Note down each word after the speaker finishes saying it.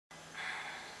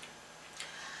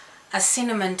a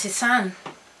cinnamon tisane.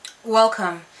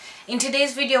 Welcome. In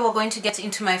today's video we're going to get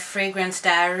into my fragrance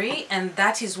diary, and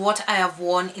that is what I have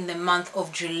worn in the month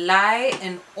of July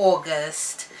and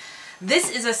August. This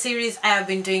is a series I have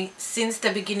been doing since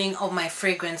the beginning of my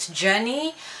fragrance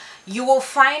journey. You will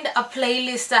find a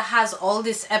playlist that has all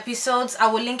these episodes. I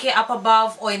will link it up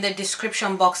above or in the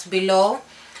description box below.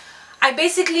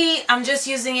 I'm just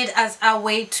using it as a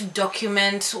way to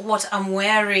document what I'm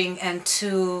wearing and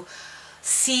to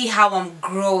see how I'm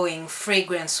growing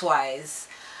fragrance wise.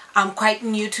 I'm quite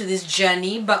new to this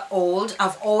journey but old.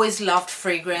 I've always loved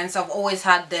fragrance. I've always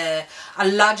had a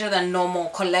larger than normal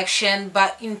collection,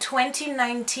 but in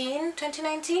 2019,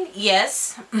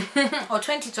 yes, or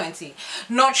 2020,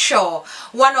 not sure,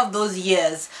 one of those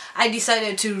years, I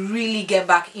decided to really get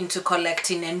back into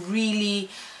collecting and really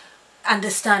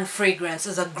understand fragrance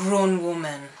as a grown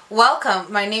woman.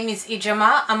 Welcome, my name is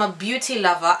Ijama. I'm a beauty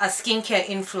lover, a skincare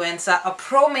influencer, a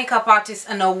pro makeup artist,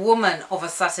 and a woman of a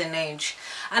certain age.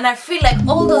 And I feel like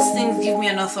all those things give me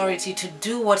an authority to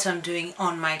do what I'm doing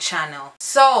on my channel.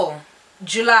 So,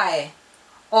 July,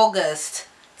 August,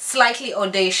 slightly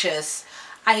audacious.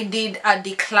 I did a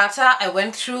declutter. I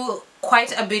went through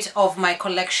quite a bit of my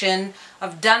collection.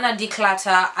 I've done a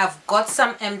declutter. I've got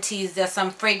some empties. There's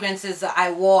some fragrances that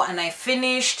I wore and I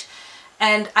finished,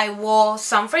 and I wore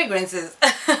some fragrances.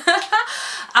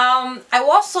 I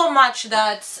wore so much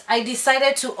that I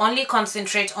decided to only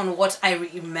concentrate on what I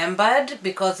remembered,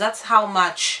 because that's how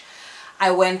much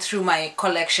I went through my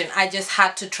collection. I just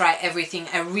had to try everything.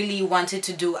 I really wanted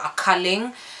to do a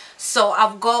culling. So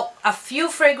I've got a few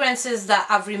fragrances that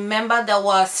I've remembered that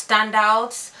were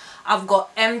standouts. I've got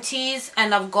empties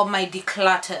and I've got my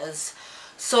declutters.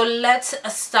 So let's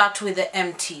start with the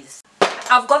empties.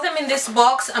 I've got them in this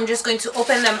box. I'm just going to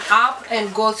open them up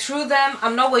and go through them.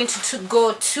 I'm not going to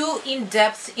go too in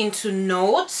depth into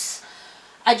notes.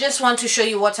 I just want to show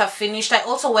you what I've finished. I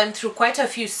also went through quite a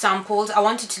few samples. I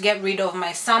wanted to get rid of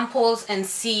my samples and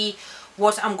see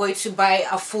what I'm going to buy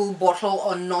a full bottle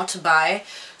or not buy.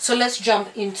 So let's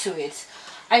jump into it.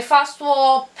 I first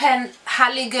wore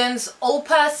Penhaligon's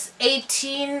Opus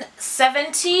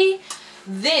 1870.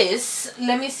 This,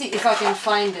 let me see if I can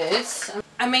find it.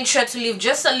 I made sure to leave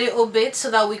just a little bit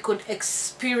so that we could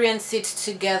experience it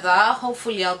together.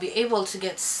 Hopefully I'll be able to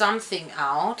get something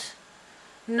out.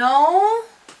 No?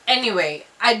 Anyway,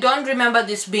 I don't remember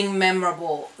this being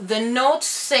memorable. The notes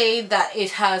say that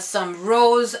it has some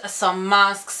rose, some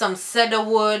musk, some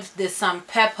cedarwood, there's some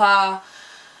pepper.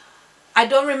 I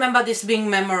don't remember this being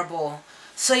memorable.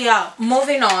 So yeah,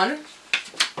 moving on.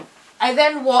 I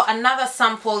then wore another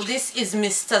sample. This is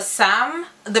Mr. Sam,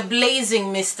 the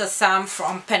Blazing Mr. Sam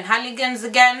from Penhaligon's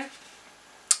again.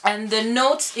 And the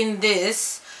notes in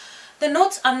this, the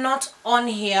notes are not on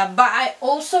here, but I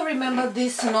also remember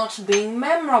this not being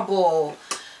memorable.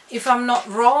 If I'm not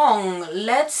wrong,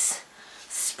 let's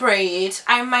spray it.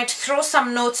 I might throw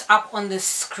some notes up on the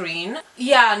screen.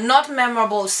 Yeah, not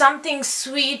memorable. Something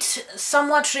sweet,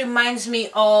 somewhat reminds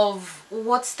me of,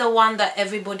 what's the one that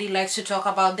everybody likes to talk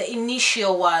about, the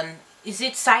initial one, is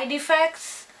it Side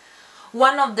Effects?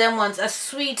 One of them was a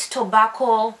sweet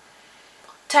tobacco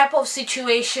type of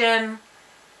situation.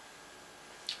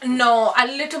 No, a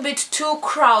little bit too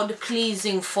crowd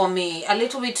pleasing for me, a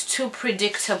little bit too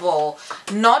predictable.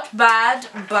 Not bad,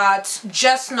 but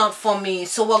just not for me.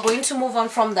 So we're going to move on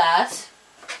from that.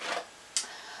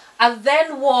 I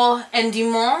then wore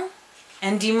Endymoin.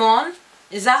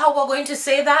 Is that how we're going to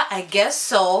say that? I guess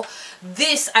so.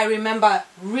 This, I remember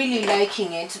really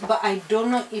liking it, but I don't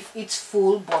know if it's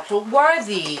full bottle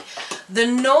worthy. The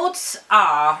notes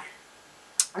are,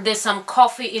 there's some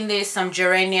coffee in this, some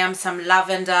geranium, some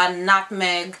lavender,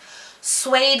 nutmeg,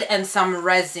 suede, and some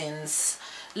resins.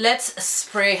 Let's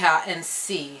spray her and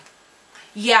see.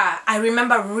 Yeah, I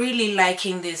remember really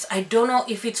liking this. I don't know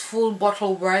if it's full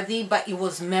bottle worthy, but it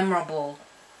was memorable.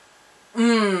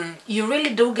 You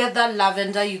really do get that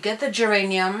lavender, you get the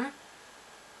geranium,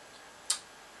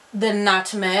 the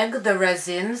nutmeg, the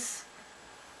resins.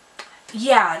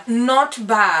 Yeah, not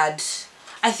bad.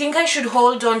 I think I should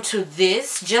hold on to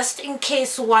this just in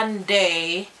case one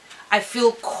day I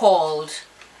feel called.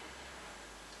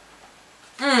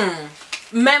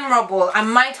 Memorable. I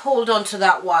might hold on to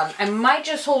that one. I might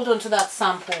just hold on to that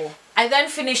sample. I then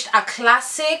finished a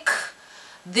classic.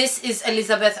 This is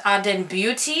Elizabeth Arden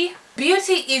Beauty.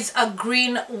 Beauty is a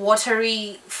green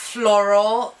watery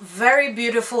floral, very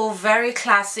beautiful, very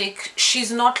classic.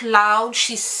 She's not loud.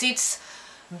 She sits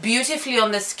beautifully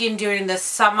on the skin during the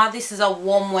summer. This is a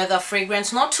warm weather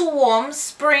fragrance, not too warm.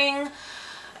 Spring,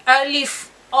 early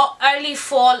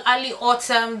fall, early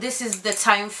autumn, this is the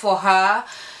time for her.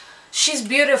 She's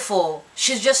beautiful.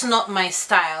 She's just not my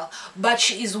style, but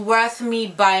she is worth me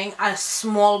buying a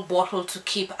small bottle to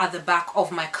keep at the back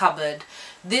of my cupboard.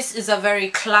 This is a very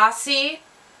classy,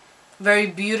 very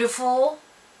beautiful,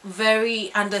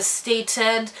 very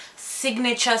understated,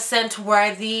 signature scent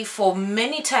worthy for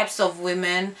many types of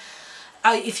women.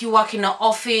 If you work in an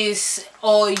office,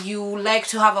 or you like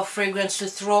to have a fragrance to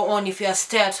throw on if you're a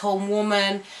stay-at-home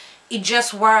woman, it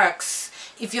just works.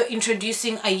 If you're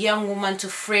introducing a young woman to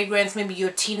fragrance, maybe your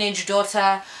teenage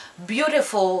daughter,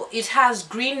 beautiful. It has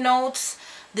green notes.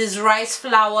 There's rice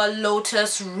flower,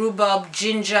 lotus, rhubarb,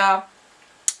 ginger,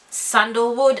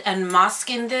 sandalwood and musk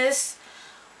in this.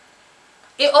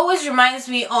 It always reminds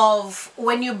me of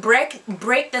when you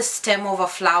break the stem of a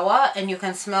flower and you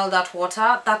can smell that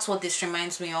water. That's what this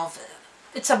reminds me of.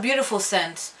 It's a beautiful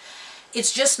scent.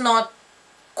 It's just not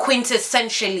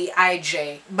quintessentially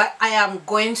IJ, but I am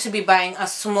going to be buying a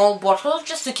small bottle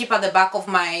just to keep at the back of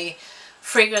my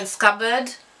fragrance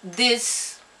cupboard.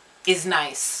 This is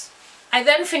nice. I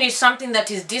then finished something that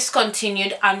is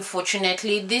discontinued,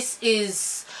 unfortunately. This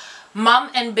is Mom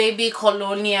and Baby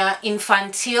Colonia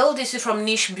Infantil. This is from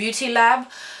Niche Beauty Lab.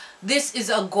 This is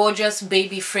a gorgeous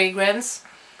baby fragrance.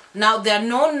 Now, there are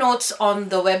no notes on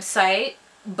the website,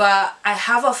 but I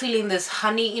have a feeling there's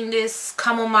honey in this,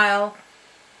 chamomile,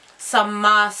 some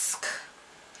musk,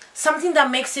 something that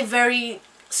makes it very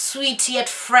sweet yet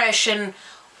fresh and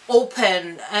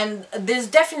open. And there's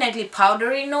definitely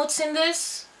powdery notes in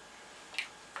this.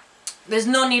 There's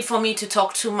no need for me to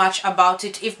talk too much about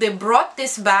it. If they brought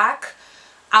this back,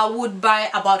 I would buy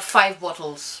about 5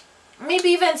 bottles, maybe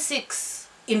even 6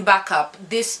 in backup.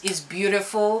 This is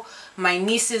beautiful. My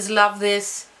nieces love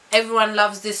this. Everyone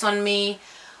loves this on me,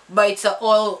 but it's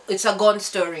a gone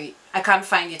story. I can't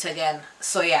find it again.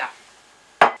 So yeah.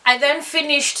 I then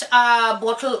finished a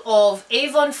bottle of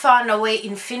Avon Far and Away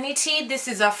Infinity. This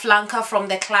is a flanker from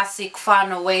the classic Far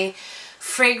and Away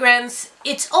fragrance.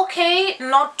 It's okay,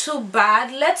 not too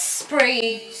bad. Let's spray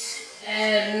it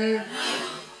and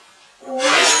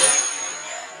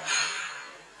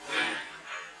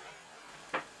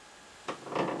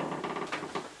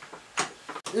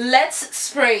let's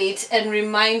spray it and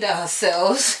remind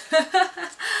ourselves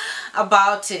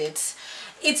about it.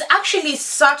 It's actually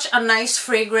such a nice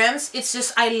fragrance. It's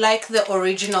just I like the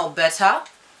original better.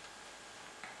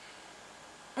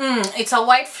 It's a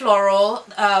white floral,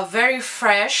 very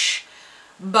fresh,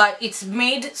 but it's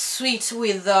made sweet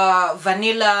with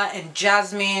vanilla and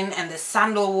jasmine and the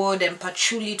sandalwood and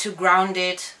patchouli to ground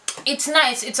it. It's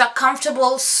nice. It's a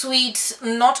comfortable, sweet,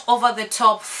 not over the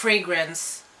top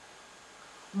fragrance.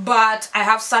 But I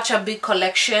have such a big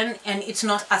collection and it's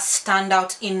not a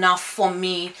standout enough for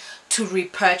me to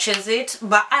repurchase it.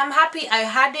 But I'm happy I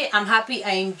had it. I'm happy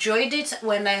I enjoyed it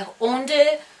when I owned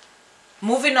it.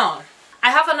 Moving on. I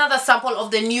have another sample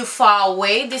of the new Far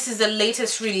Away. This is the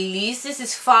latest release. This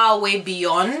is Far Away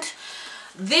Beyond.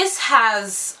 This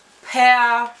has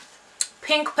pear,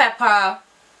 pink pepper,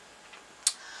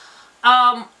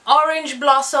 orange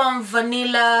blossom,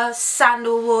 vanilla,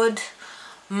 sandalwood,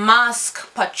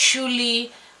 musk,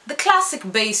 patchouli, the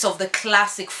classic base of the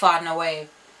classic Far and Away.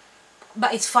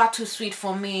 But it's far too sweet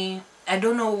for me. I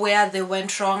don't know where they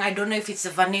went wrong. I don't know if it's the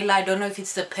vanilla. I don't know if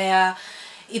it's the pear.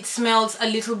 It smells a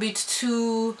little bit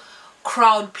too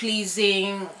crowd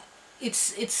pleasing.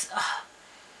 It's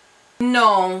a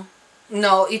little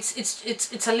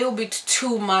bit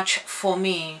too much for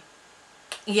me.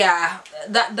 Yeah,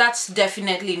 that's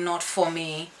definitely not for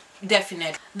me.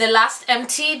 Definitely. The last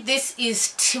empty, this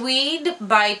is Tweed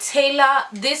by Taylor.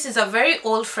 This is a very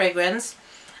old fragrance,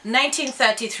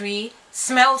 1933.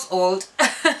 Smells old.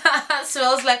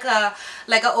 Smells like a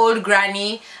old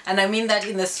granny, and I mean that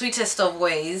in the sweetest of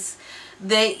ways.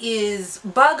 There is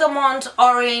bergamot,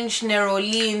 orange,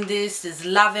 neroli in this. There's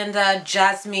lavender,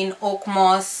 jasmine, oak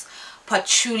moss,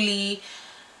 patchouli.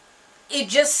 It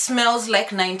just smells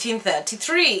like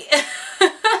 1933.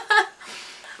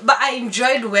 But I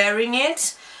enjoyed wearing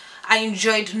it. I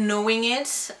enjoyed knowing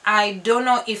it. I don't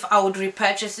know if I would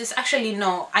repurchase this. Actually,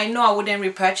 no. I know I wouldn't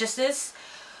repurchase this.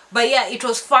 But yeah, it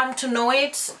was fun to know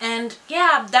it. And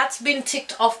yeah, that's been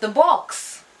ticked off the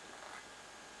box.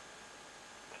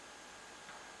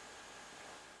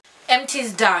 Empty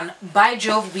is done. By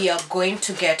Jove, we are going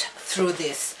to get through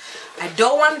this. I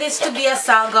don't want this to be a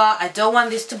saga. I don't want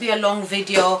this to be a long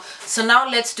video. So now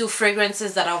let's do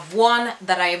fragrances that I've worn,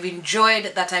 that I've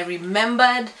enjoyed, that I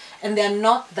remembered. And they're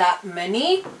not that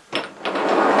many.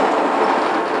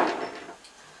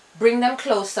 Bring them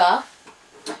closer.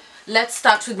 Let's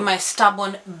start with my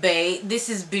stubborn bae. This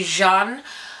is Bijan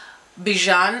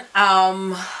Bijan.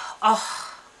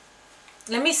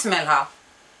 Let me smell her.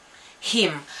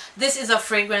 Him. This is a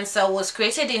fragrance that was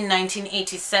created in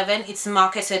 1987. It's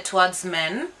marketed towards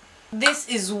men. This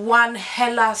is one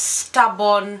hella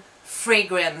stubborn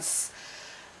fragrance.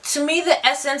 To me, the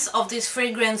essence of this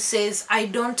fragrance says, I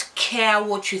don't care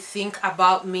what you think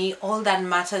about me. All that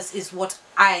matters is what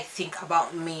I think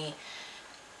about me.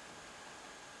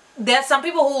 There are some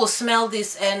people who will smell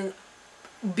this and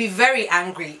be very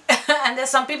angry. And there's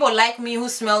some people like me who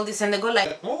smell this and they go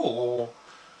like, oh,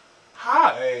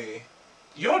 hi,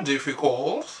 you're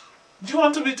difficult. Do you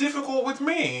want to be difficult with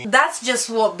me? That's just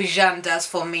what Bijan does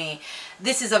for me.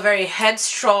 This is a very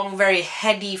headstrong, very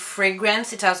heady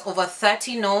fragrance. It has over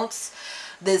 30 notes.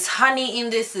 There's honey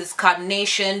in this, there's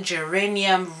carnation,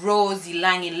 geranium, rose,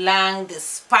 ylang ylang, there's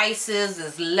spices,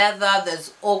 there's leather,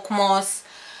 there's oak moss.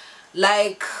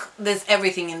 Like, there's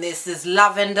everything in this. There's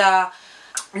lavender.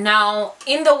 Now,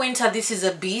 in the winter, this is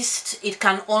a beast. It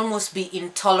can almost be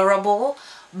intolerable.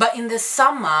 But in the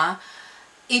summer,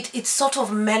 it sort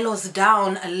of mellows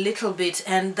down a little bit,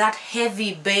 and that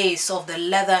heavy base of the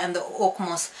leather and the oak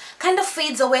moss kind of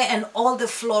fades away and all the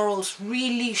florals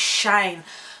really shine.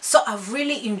 So I've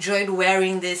really enjoyed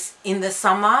wearing this in the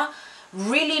summer.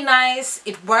 Really nice.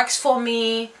 It works for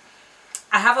me.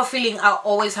 I have a feeling I'll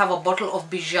always have a bottle of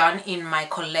Bijan in my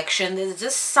collection. There's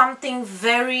just something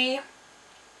very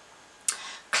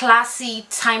classy,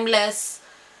 timeless,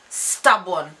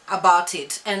 stubborn about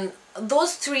it, and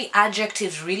those three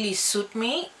adjectives really suit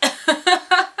me.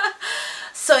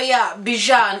 So yeah,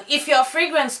 Bijan, if you're a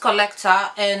fragrance collector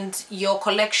and your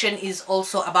collection is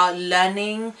also about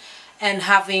learning and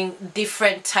having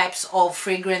different types of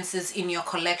fragrances in your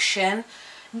collection,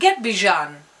 get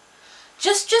Bijan.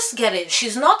 Just get it.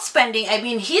 She's not spending, I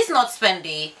mean, he's not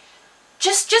spending.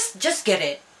 Just get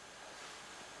it.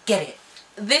 Get it.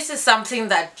 This is something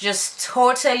that just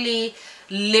totally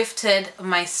lifted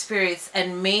my spirits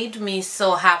and made me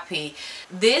so happy.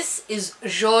 This is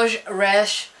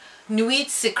Rech Nuit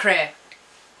Secrete.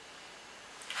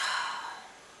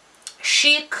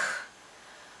 Chic,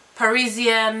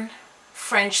 Parisian,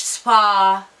 French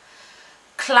spa,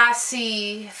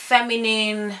 classy,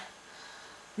 feminine,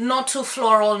 not too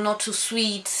floral, not too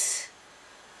sweet.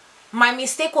 My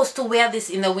mistake was to wear this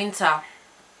in the winter.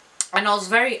 And I was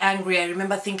very angry. I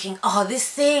remember thinking, oh, this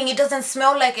thing, it doesn't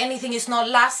smell like anything. It's not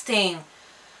lasting.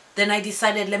 Then I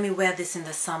decided, let me wear this in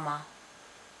the summer.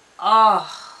 Oh,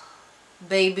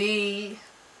 baby.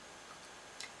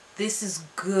 This is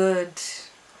good.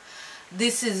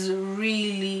 This is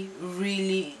really,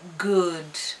 really good.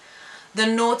 The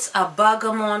notes are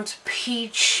bergamot,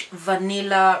 peach,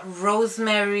 vanilla,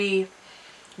 rosemary,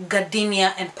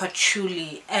 gardenia, and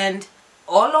patchouli. And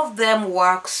all of them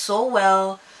work so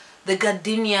well. The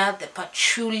gardenia, the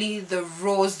patchouli, the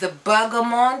rose, the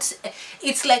bergamot,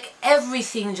 it's like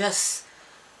everything just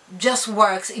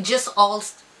works. It just all,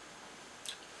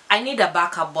 I need a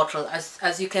backup bottle.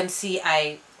 As you can see,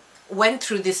 I went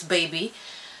through this baby.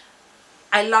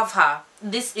 I love her.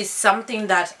 This is something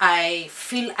that I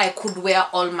feel I could wear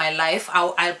all my life.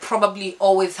 I'll probably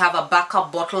always have a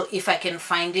backup bottle if I can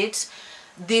find it.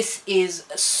 This is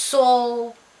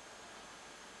so,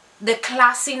 the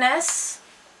classiness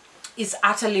is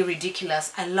utterly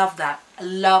ridiculous. I love that. I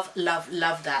love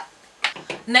that.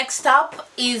 Next up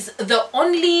is the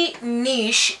only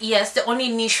niche, yes, the only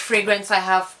niche fragrance I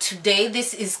have today.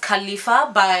 This is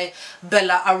Khalifa by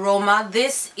Bella Aroma.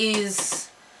 This is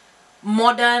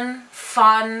modern,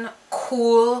 fun,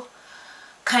 cool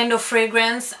kind of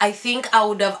fragrance. I think I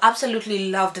would have absolutely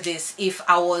loved this if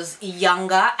I was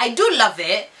younger. I do love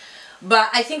it.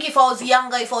 But I think if I was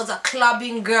younger, if I was a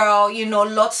clubbing girl, you know,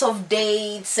 lots of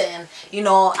dates and, you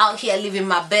know, out here living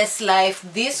my best life,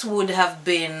 this would have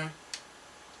been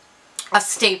a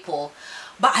staple.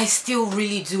 But I still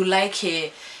really do like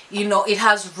it. You know, it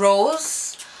has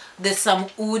rose. There's some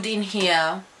oud in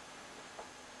here.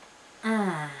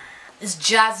 It's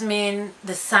jasmine,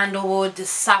 the sandalwood, the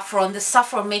saffron. The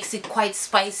saffron makes it quite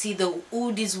spicy. The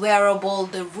oud is wearable.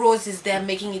 The rose is there,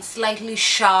 making it slightly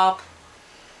sharp.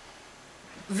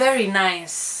 Very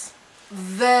nice.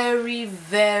 Very,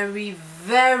 very,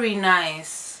 very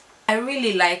nice. I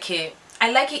really like it.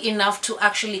 I like it enough to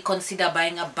actually consider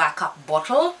buying a backup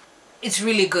bottle. It's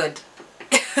really good.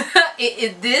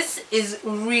 This is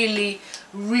really,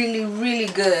 really, really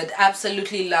good.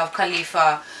 Absolutely love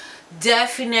Khalifa.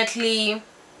 Definitely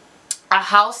a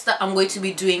house that I'm going to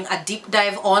be doing a deep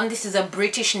dive on. This is a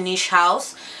British niche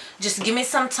house. Just give me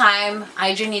some time.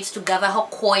 IJ needs to gather her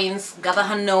coins, gather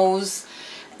her nose,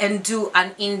 and do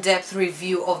an in-depth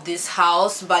review of this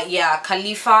house. But yeah,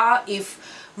 Khalifa,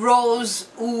 if rose,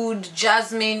 oud,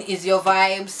 jasmine is your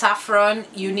vibe, saffron,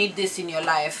 you need this in your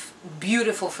life.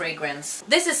 Beautiful fragrance.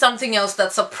 This is something else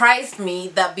that surprised me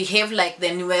that behaved like the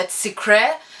Nuit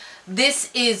Secrete. This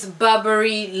is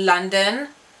Burberry London.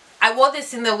 I wore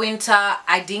this in the winter.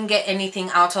 I didn't get anything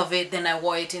out of it. Then I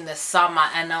wore it in the summer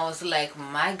and I was like,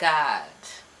 my God,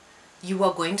 you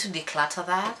are going to declutter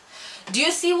that? Do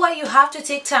you see why you have to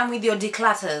take time with your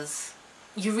declutters?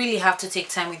 You really have to take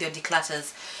time with your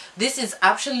declutters. This is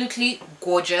absolutely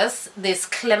gorgeous. There's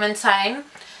clementine,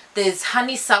 there's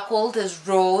honeysuckle, there's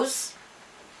rose,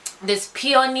 there's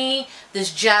peony,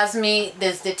 there's jasmine,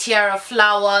 there's the tiara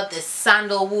flower, there's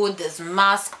sandalwood, there's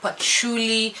musk,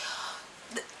 patchouli.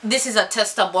 This is a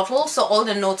tester bottle, so all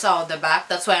the notes are on the back.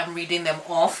 That's why I'm reading them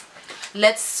off.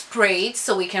 Let's spray it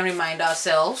so we can remind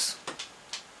ourselves.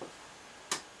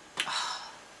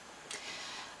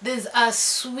 There's a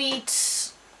sweet,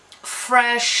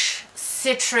 fresh,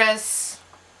 citrus,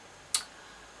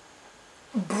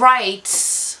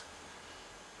 bright.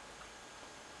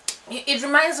 It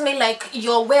reminds me like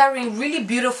you're wearing really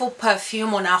beautiful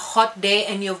perfume on a hot day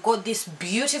and you've got this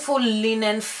beautiful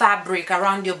linen fabric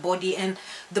around your body and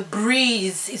the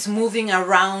breeze is moving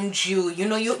around you. You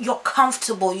know, you're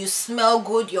comfortable, you smell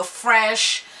good, you're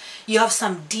fresh, you have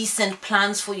some decent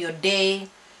plans for your day.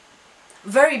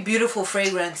 Very beautiful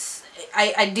fragrance.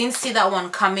 I didn't see that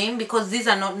one coming because these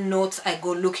are not notes I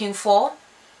go looking for.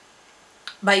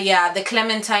 But yeah, the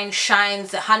clementine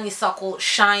shines, the honeysuckle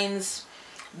shines,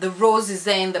 the rose is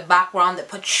there in the background, the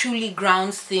patchouli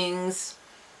grounds things.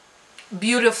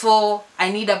 Beautiful.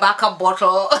 I need a backup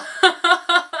bottle.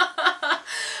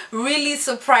 Really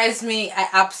surprised me. I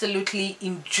absolutely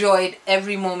enjoyed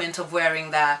every moment of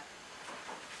wearing that.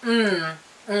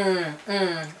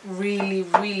 Really,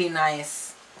 really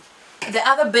nice. The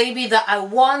other baby that I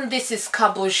won, this is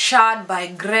Cabochard by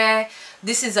Gres.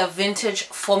 This is a vintage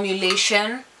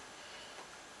formulation.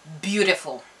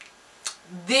 Beautiful.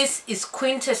 This is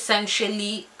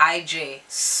quintessentially IJ.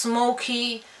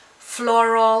 Smoky,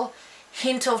 floral,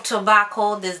 hint of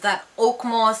tobacco. There's that oak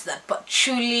moss, that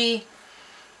patchouli.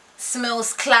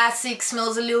 Smells classic,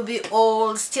 smells a little bit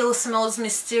old, still smells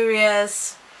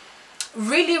mysterious.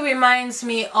 Really reminds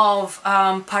me of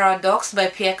Paradox by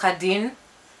Pierre Cardin.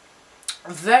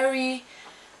 Very,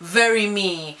 very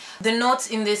me. The notes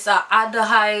in this are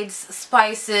aldehydes,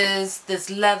 spices, there's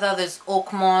leather, there's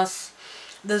oak moss,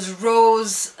 there's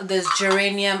rose, there's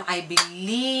geranium, I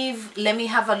believe. Let me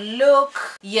have a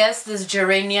look. Yes, there's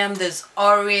geranium, there's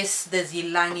orris, there's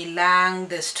ylang ylang,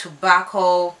 there's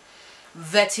tobacco,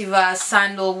 vetiver,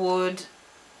 sandalwood.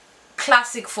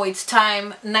 Classic for its time,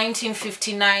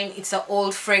 1959. It's an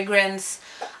old fragrance.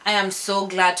 I am so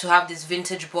glad to have this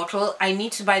vintage bottle. I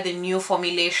need to buy the new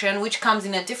formulation, which comes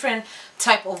in a different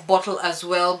type of bottle as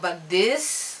well. But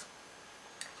this,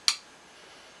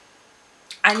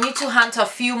 I need to hunt a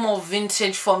few more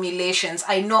vintage formulations.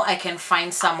 I know I can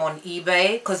find some on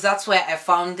eBay because that's where I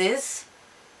found this.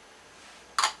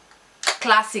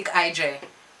 Classic IJ.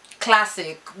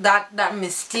 Classic. That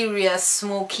mysterious,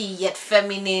 smoky yet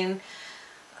feminine.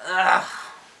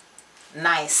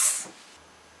 Nice.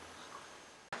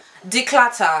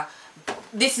 Declutter.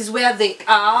 This is where they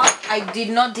are. I did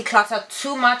not declutter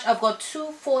too much. I've got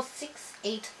 2, 4, 6,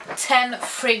 8, 10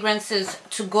 fragrances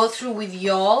to go through with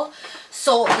y'all.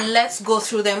 So let's go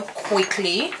through them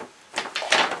quickly.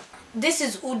 This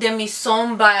is Eau De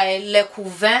Mission by Le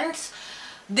Couvent.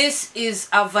 This is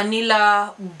a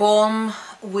vanilla bomb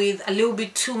with a little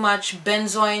bit too much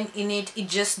benzoin in it. It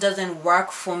just doesn't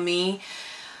work for me.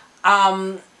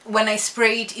 When I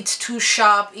spray it, it's too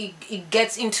sharp. It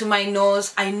gets into my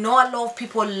nose. I know a lot of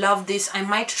people love this. I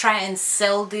might try and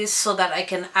sell this so that I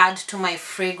can add to my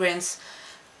fragrance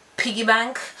piggy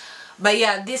bank. But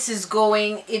yeah, this is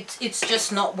going. It's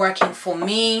just not working for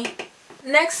me.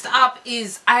 Next up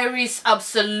is Iris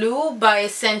Absolu by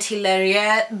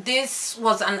Hilarie. This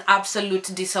was an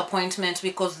absolute disappointment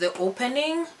because the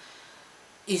opening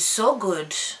is so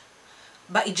good,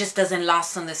 but it just doesn't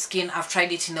last on the skin. I've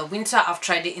tried it in the winter, I've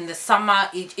tried it in the summer.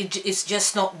 It's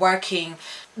just not working.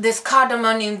 There's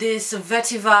cardamom in this,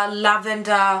 vetiver,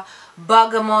 lavender,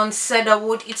 bergamot,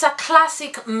 cedarwood. It's a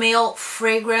classic male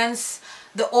fragrance.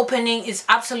 The opening is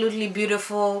absolutely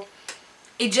beautiful.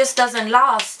 It just doesn't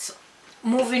last.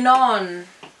 Moving on,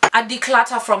 a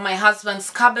declutter from my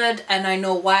husband's cupboard, and I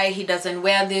know why he doesn't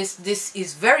wear this. This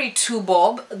is very too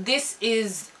bob. This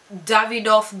is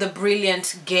Davidoff The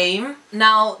Brilliant Game.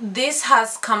 Now this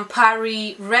has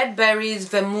Campari, red berries,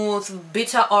 vermouth,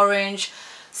 bitter orange,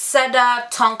 cedar,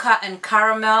 tonka and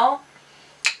caramel.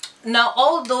 Now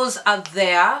all those are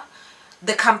there.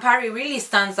 The Campari really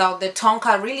stands out, the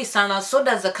tonka really stands out, so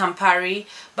does the Campari,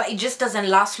 but it just doesn't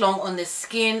last long on the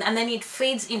skin, and then it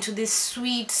fades into this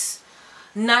sweet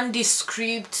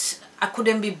nondescript, I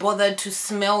couldn't be bothered to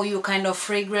smell you kind of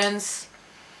fragrance.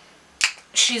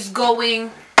 She's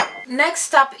going.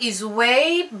 Next up is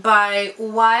Ouai by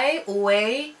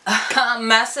Ouai,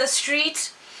 Mercer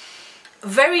Street.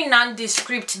 Very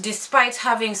nondescript despite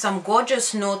having some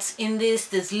gorgeous notes in this.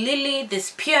 There's lily,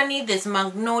 there's peony, there's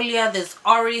magnolia, there's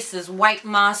orris, there's white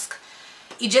musk.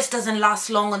 It just doesn't last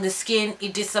long on the skin.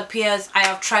 It disappears. I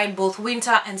have tried both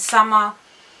winter and summer.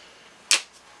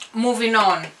 Moving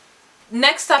on.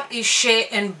 Next up is Shay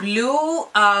and Blue,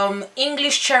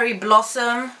 English Cherry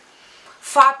Blossom.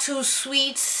 Far too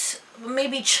sweet,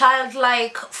 maybe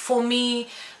childlike for me.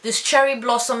 There's cherry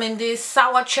blossom in this,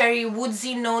 sour cherry,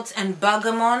 woodsy notes, and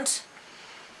bergamot.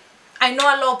 I know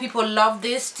a lot of people love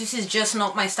this. This is just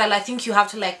not my style. I think you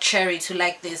have to like cherry to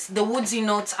like this. The woodsy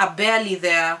notes are barely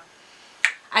there.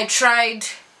 I tried.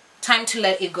 Time to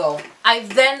let it go. I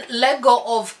then let go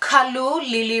of Kaloo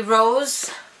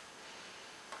Lillirose.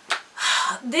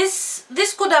 This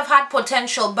could have had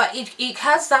potential, but it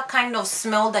has that kind of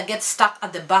smell that gets stuck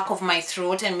at the back of my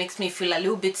throat and makes me feel a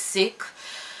little bit sick.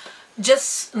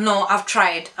 Just no, I've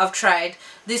tried.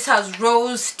 This has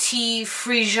rose, tea,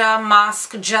 freesia,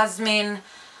 musk, jasmine.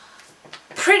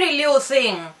 Pretty little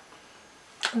thing.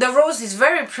 The rose is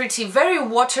very pretty, very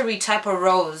watery type of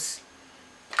rose.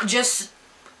 Just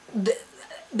the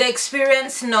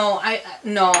experience, no.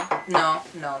 No.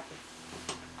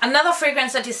 Another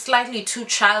fragrance that is slightly too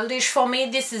childish for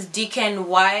me. This is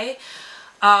DKNY.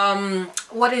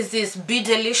 What is this? Be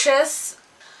Delicious.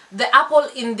 The apple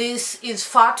in this is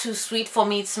far too sweet for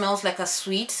me. It smells like a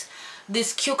sweet.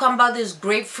 There's cucumber, there's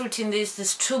grapefruit in this,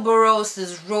 there's tuberose,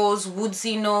 there's rose,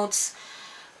 woodsy notes.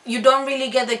 You don't really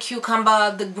get the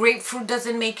cucumber. The grapefruit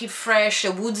doesn't make it fresh.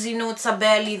 The woodsy notes are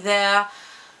barely there.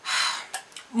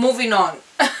 Moving on.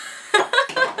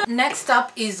 Next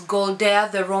up is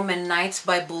Goldea, the Roman Nights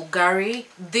by Bvlgari.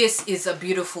 This is a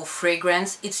beautiful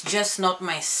fragrance. It's just not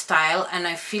my style, and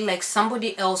I feel like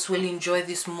somebody else will enjoy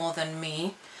this more than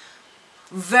me.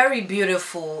 Very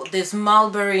beautiful. There's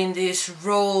mulberry in this,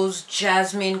 rose,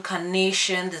 jasmine,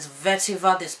 carnation, there's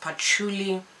vetiver, there's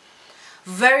patchouli.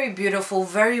 Very beautiful,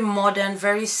 very modern,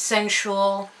 very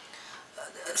sensual,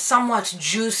 somewhat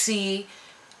juicy.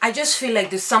 I just feel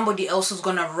like there's somebody else who's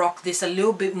gonna rock this a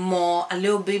little bit more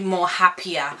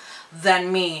happier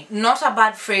than me. Not a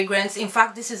bad fragrance. In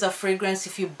fact, this is a fragrance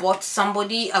if you bought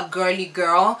somebody, a girly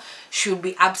girl, should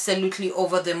be absolutely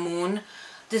over the moon.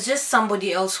 There's just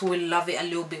somebody else who will love it a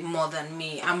little bit more than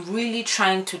me. I'm really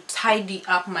trying to tidy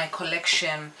up my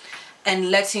collection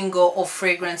and letting go of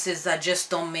fragrances that just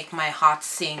don't make my heart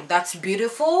sing. That's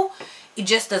beautiful. It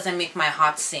just doesn't make my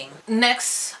heart sing.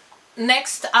 Next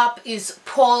up is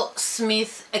Paul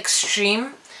Smith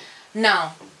Extreme.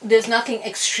 Now, there's nothing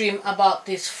extreme about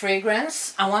this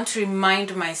fragrance. I want to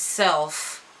remind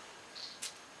myself.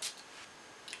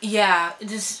 Yeah,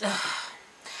 it is.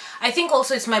 I think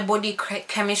also it's my body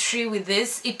chemistry with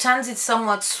this. It turns it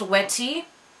somewhat sweaty.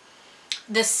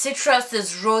 There's citrus,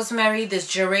 there's rosemary, there's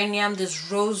geranium,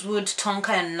 there's rosewood, tonka,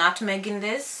 and nutmeg in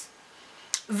this.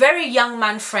 Very young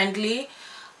man friendly,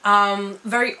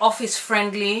 very office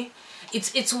friendly.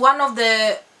 It's one of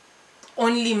the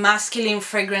only masculine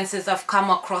fragrances I've come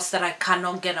across that I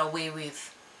cannot get away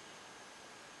with.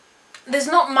 There's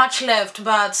not much left,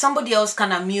 but somebody else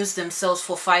can amuse themselves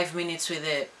for 5 minutes with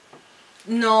it.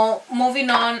 No, moving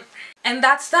on. And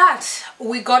that's that.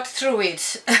 We got through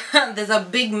it. There's a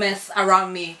big mess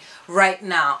around me right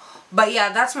now. But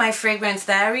yeah, that's my fragrance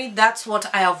diary. That's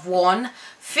what I have worn,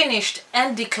 finished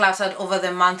and decluttered over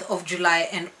the month of July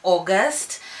and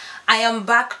August. I am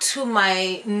back to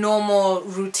my normal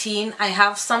routine. I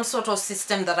have some sort of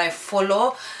system that I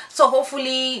follow. So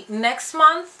hopefully next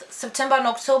month, September and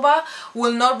October,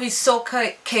 will not be so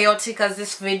chaotic as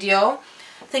this video.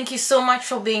 Thank you so much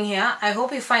for being here. I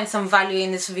hope you find some value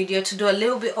in this video to do a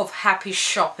little bit of happy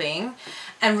shopping.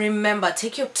 And remember,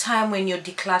 take your time when you're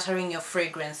decluttering your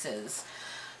fragrances.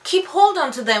 Keep hold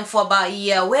on to them for about a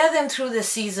year. Wear them through the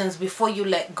seasons before you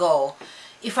let go.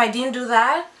 If I didn't do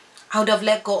that, I would have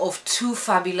let go of 2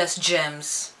 fabulous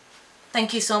gems.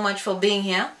 Thank you so much for being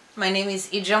here. My name is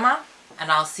Ijoma,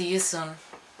 and I'll see you soon.